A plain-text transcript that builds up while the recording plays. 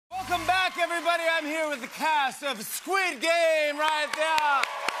Welcome back, everybody. I'm here with the cast of Squid Game right there.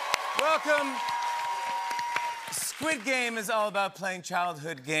 Welcome. Squid Game is all about playing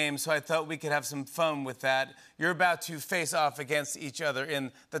childhood games, so I thought we could have some fun with that. You're about to face off against each other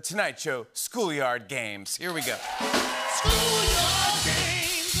in the Tonight Show Schoolyard Games. Here we go. Schoolyard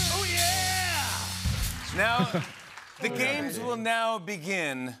Games, oh yeah! Now, the games will now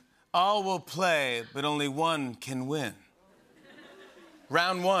begin. All will play, but only one can win.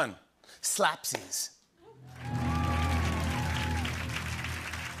 Round one, slapsies.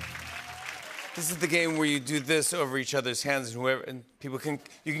 This is the game where you do this over each other's hands, and you can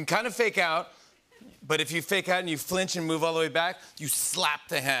kind of fake out, but if you fake out and you flinch and move all the way back, you slap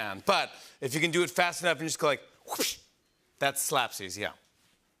the hand. But if you can do it fast enough and just go like, whoosh, that's slapsies, yeah.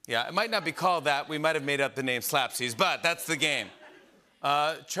 Yeah, it might not be called that. We might have made up the name slapsies, but that's the game.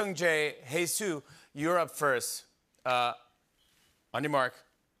 Jung-jae, Hae-soo, you're up first. On your mark.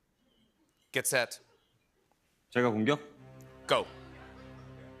 Get set. 제가 공격? Go.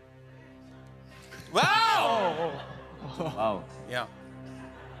 Wow! Wow. Yeah.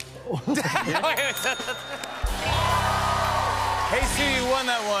 Hae-soo, you won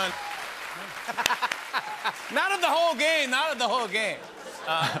that one. Not of the whole game, not of the whole game.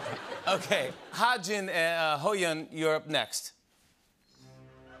 Okay, Ha-joon and Ho-yeon, you're up next.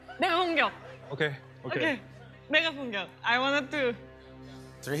 내가 공격. Okay. Okay. 내가 공격. I wanna do.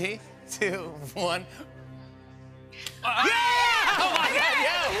 3, 2, 1. Yeah! Oh my God,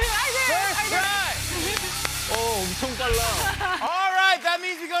 yeah! First try! Oh, 엄청 빨라. All right, that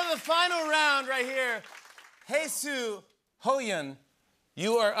means we go to the final round right here. Hae-soo, Ho-yeon,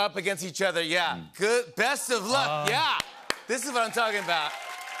 you are up against each other. Yeah, good. Best of luck. Yeah, this is what I'm talking about.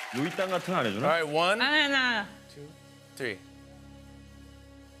 루이땅 같은 거 안 해주나? All right, 1, 아나. 2, 3.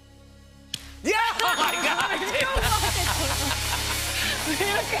 Yeah! Oh my God!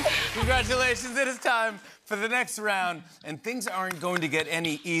 Congratulations, it is time for the next round, and things aren't going to get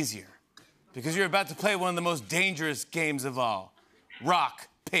any easier because you're about to play one of the most dangerous games of all. Rock,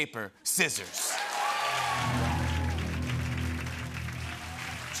 paper, scissors.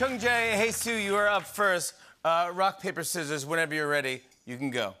 Jung-jae, Hae-soo, you are up first. Rock, paper, scissors, whenever you're ready, you can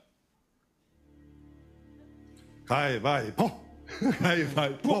go. 가위바위보.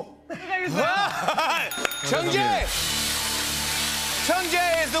 가위바위보. Jung-jae!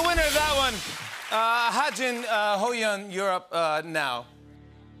 Jung-jae is the winner of that one. Ha-joon, Ho-yeon, you're up now.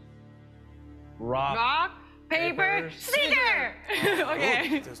 Rock, paper, scissors.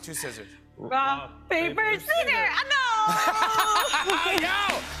 Okay. There's 2 scissors. Rock, paper, scissors. I know.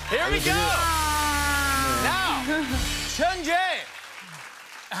 Yo! Here we go! Now, Jung-jae,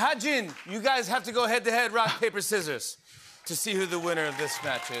 Ha-joon, you guys have to go head-to-head, rock, paper, scissors, to see who the winner of this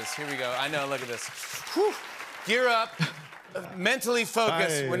match is. Here we go. I know, look at this. Whew. Gear up. Mentally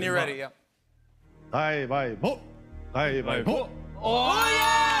focus when you're ready. Yeah. 가위바위보. 가위바위보. Oh,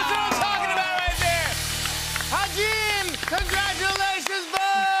 yeah! That's what I'm talking about right there! Ha-joon! Congratulations,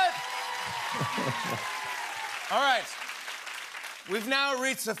 bud! All right. We've now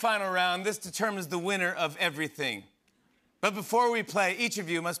reached the final round. This determines the winner of everything. But before we play, each of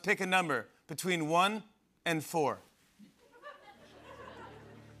you must pick a number between 1 and 4.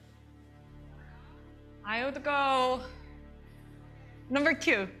 I would go number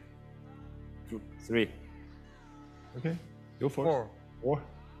 2. 2, 3. Okay. Go for it. 4.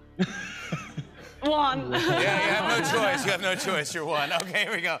 1. Yeah, you have no choice. You have no choice. You're 1. Okay,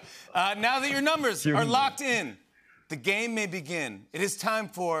 here we go. Now that your numbers are locked in, the game may begin. It is time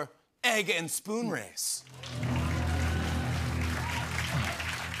for egg and spoon race.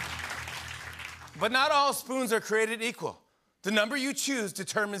 But not all spoons are created equal. The number you choose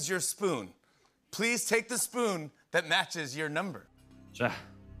determines your spoon. Please take the spoon that matches your number. 자,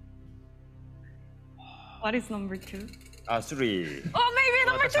 What is number 2? 3. Oh, maybe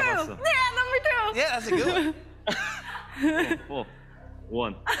number 2. 잡았어. Yeah, number 2. Yeah, that's a good one. 4,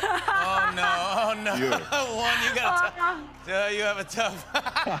 1. Oh, no. Oh, no. You. 1, you got to... you have a tough...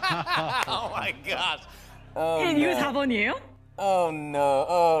 Oh, my gosh. Oh, 이거 no. 4번이에요? Oh, no.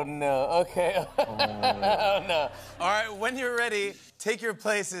 Oh, no. Okay. Oh, no. All right, when you're ready, take your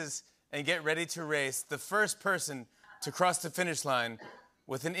places and get ready to race. The first person to cross the finish line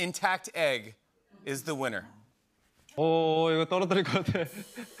with an intact egg is the winner. 이거 떨어뜨릴 것 같아.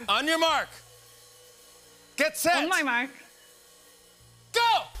 On your mark. Get set. On my mark. Go!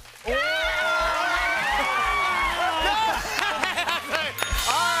 All right,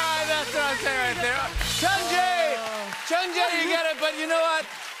 that's what I'm saying right there. Jung-jae, you get it, but you know what?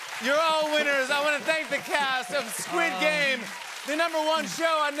 You're all winners. I want to thank the cast of Squid Game, the #1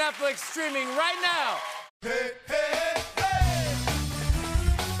 show on Netflix, streaming right now. Hey, hey, hey.